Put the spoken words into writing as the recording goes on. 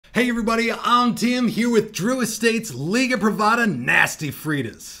Hey everybody, I'm Tim here with Drew Estates Liga Privada Nasty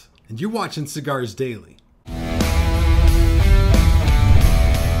Fritas, and you're watching Cigars Daily. I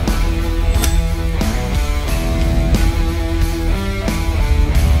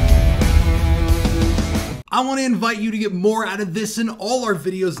want to invite you to get more out of this and all our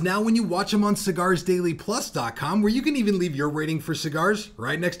videos now when you watch them on cigarsdailyplus.com, where you can even leave your rating for cigars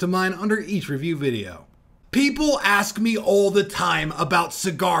right next to mine under each review video. People ask me all the time about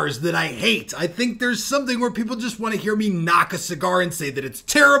cigars that I hate. I think there's something where people just want to hear me knock a cigar and say that it's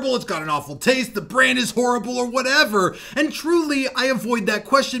terrible, it's got an awful taste, the brand is horrible, or whatever. And truly, I avoid that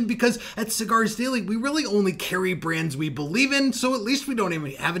question because at Cigars Daily, we really only carry brands we believe in, so at least we don't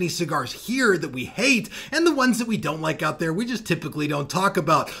even have any cigars here that we hate, and the ones that we don't like out there, we just typically don't talk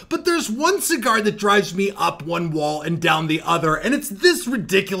about. But there's one cigar that drives me up one wall and down the other, and it's this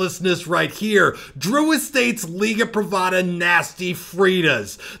ridiculousness right here. Drew Estates Liga Privada Nasty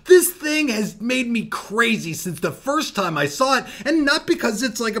Fritas. This thing has made me crazy since the first time I saw it, and not because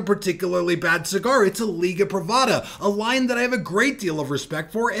it's like a particularly bad cigar. It's a Liga Privada, a line that I have a great deal of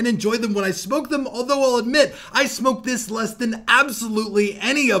respect for and enjoy them when I smoke them, although I'll admit I smoke this less than absolutely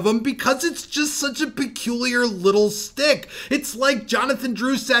any of them because it's just such a peculiar little stick. It's like Jonathan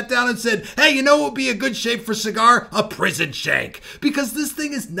Drew sat down and said, hey, you know what would be a good shape for cigar? A prison shank. Because this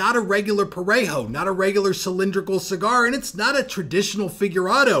thing is not a regular parejo, not a regular cylindrical cigar, and it's not a traditional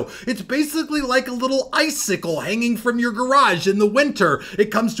figurado. It's basically like a little icicle hanging from your garage in the winter.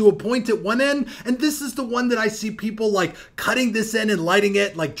 It comes to a point at one end, and this is the one that I see people like cutting this end and lighting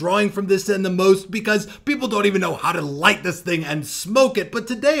it, like drawing from this end the most, because people don't even know how to light this thing and smoke it. But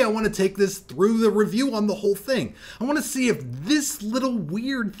today I want to take this through the review on the whole thing. I want to see if this little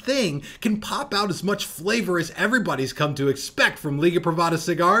weird thing can pop out as much flavor as everybody's come to expect from Liga Privada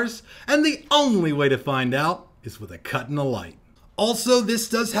cigars, and the only way to find out is with a cut and a light. Also, this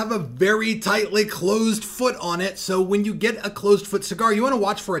does have a very tightly closed foot on it, so when you get a closed foot cigar, you want to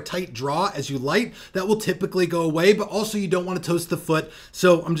watch for a tight draw as you light. That will typically go away, but also you don't want to toast the foot,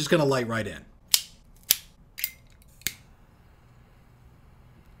 so I'm just going to light right in.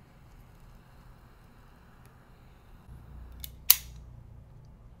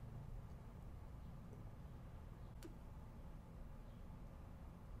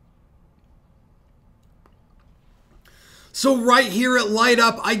 So right here at Light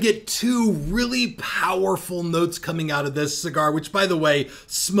Up, I get two really powerful notes coming out of this cigar, which by the way,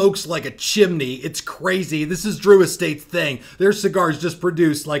 smokes like a chimney. It's crazy. This is Drew Estates' thing. Their cigars just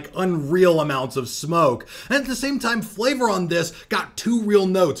produce like unreal amounts of smoke. And at the same time, flavor on this got two real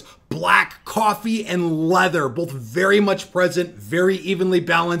notes. Black, coffee, and leather, both very much present, very evenly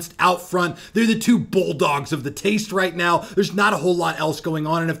balanced out front. They're the two bulldogs of the taste right now. There's not a whole lot else going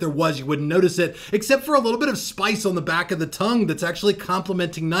on, and if there was, you wouldn't notice it, except for a little bit of spice on the back of the tongue that's actually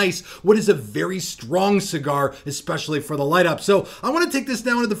complementing nice what is a very strong cigar, especially for the light up. So I want to take this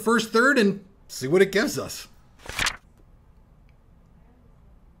down to the first third and see what it gives us.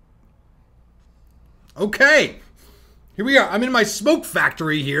 Okay. Here we are. I'm in my smoke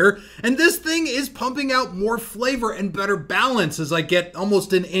factory here, and this thing is pumping out more flavor and better balance as I get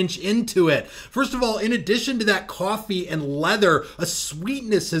almost an inch into it. First of all, in addition to that coffee and leather, a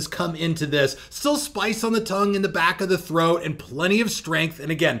sweetness has come into this. Still spice on the tongue in the back of the throat and plenty of strength,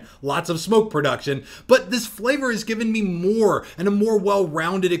 and again, lots of smoke production. But this flavor has given me more and a more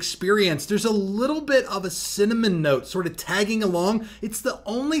well-rounded experience. There's a little bit of a cinnamon note sort of tagging along. It's the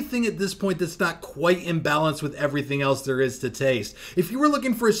only thing at this point that's not quite in balance with everything else there is to taste. If you were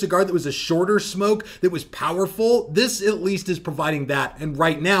looking for a cigar that was a shorter smoke, that was powerful, this at least is providing that, and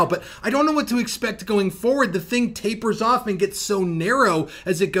right now, but I don't know what to expect going forward. The thing tapers off and gets so narrow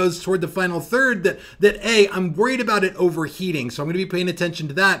as it goes toward the final third that I'm worried about it overheating, so I'm going to be paying attention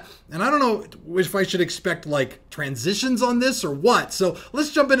to that, and I don't know if I should expect like transitions on this or what, so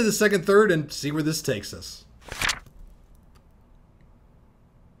let's jump into the second third and see where this takes us.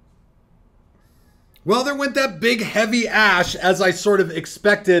 Well, there went that big heavy ash as I sort of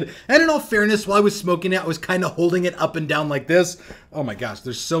expected. And in all fairness, while I was smoking it, I was kind of holding it up and down like this. Oh my gosh,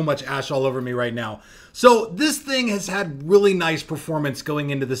 there's so much ash all over me right now. So this thing has had really nice performance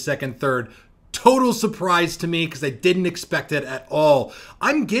going into the second third. Total surprise to me because I didn't expect it at all.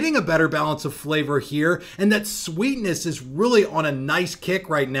 I'm getting a better balance of flavor here, and that sweetness is really on a nice kick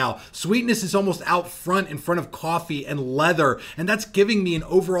right now. Sweetness is almost out front in front of coffee and leather, and that's giving me an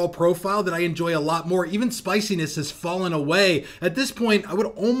overall profile that I enjoy a lot more. Even spiciness has fallen away. At this point, I would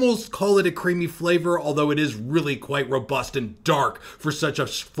almost call it a creamy flavor, although it is really quite robust and dark for such a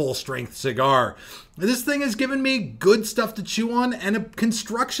full-strength cigar. This thing has given me good stuff to chew on and a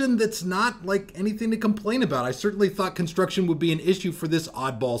construction that's not like anything to complain about. I certainly thought construction would be an issue for this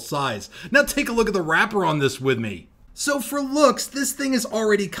oddball size. Now take a look at the wrapper on this with me. So for looks, this thing is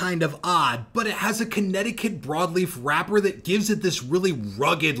already kind of odd, but it has a Connecticut broadleaf wrapper that gives it this really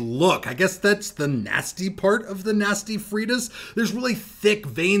rugged look. I guess that's the nasty part of the nasty Fritas. There's really thick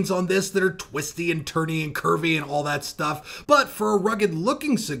veins on this that are twisty and turny and curvy and all that stuff. But for a rugged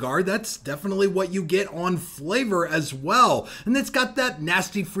looking cigar, that's definitely what you get on flavor as well. And it's got that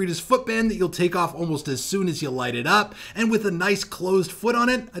nasty Fritas footband that you'll take off almost as soon as you light it up. And with a nice closed foot on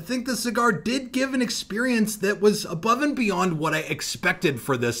it, I think the cigar did give an experience that was above and beyond what I expected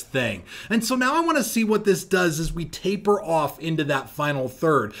for this thing. And so now I want to see what this does as we taper off into that final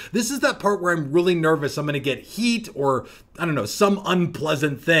third. This is that part where I'm really nervous I'm going to get heat or, I don't know, some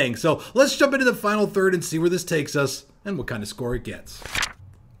unpleasant thing. So let's jump into the final third and see where this takes us and what kind of score it gets.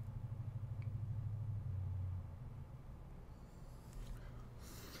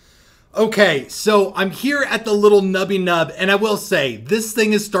 Okay, so I'm here at the little nubby nub, and I will say, this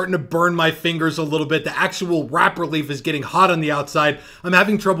thing is starting to burn my fingers a little bit. The actual wrapper leaf is getting hot on the outside. I'm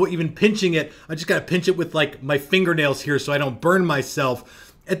having trouble even pinching it. I just gotta pinch it with like my fingernails here so I don't burn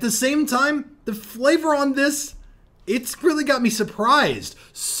myself. At the same time, the flavor on this, it's really got me surprised.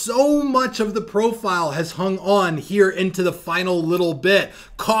 So much of the profile has hung on here into the final little bit.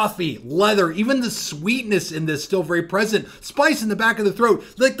 Coffee, leather, even the sweetness in this still very present. Spice in the back of the throat.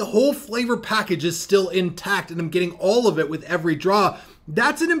 Like the whole flavor package is still intact and I'm getting all of it with every draw.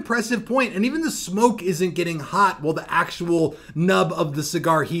 That's an impressive point. And even the smoke isn't getting hot while the actual nub of the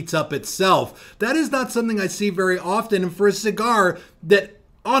cigar heats up itself. That is not something I see very often. And for a cigar that,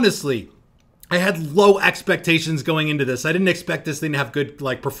 honestly, I had low expectations going into this. I didn't expect this thing to have good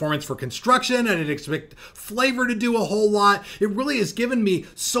performance for construction. I didn't expect flavor to do a whole lot. It really has given me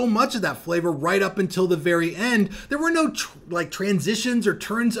so much of that flavor right up until the very end. There were no transitions or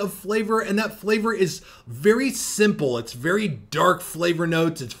turns of flavor, and that flavor is very simple. It's very dark flavor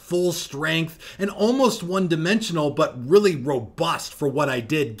notes. It's full strength and almost one-dimensional, but really robust for what I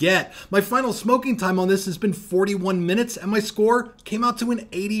did get. My final smoking time on this has been 41 minutes, and my score came out to an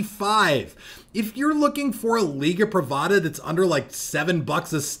 85. If you're looking for a Liga Privada that's under like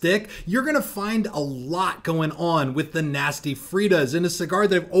 $7 a stick, you're gonna find a lot going on with the nasty Fritas in a cigar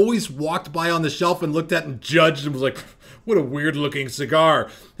that I've always walked by on the shelf and looked at and judged and was like, what a weird looking cigar.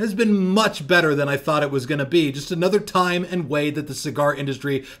 Has been much better than I thought it was gonna be. Just another time and way that the cigar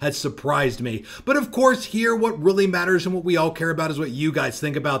industry has surprised me. But of course, here what really matters and what we all care about is what you guys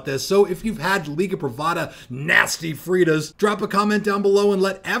think about this. So if you've had Liga Privada nasty Fritas, drop a comment down below and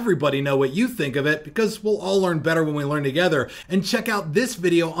let everybody know what you think of it, because we'll all learn better when we learn together. And check out this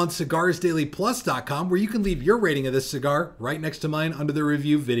video on cigarsdailyplus.com where you can leave your rating of this cigar right next to mine under the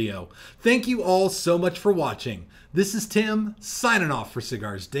review video. Thank you all so much for watching. This is Tim signing off for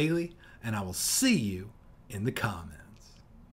Cigars Daily, and I will see you in the comments.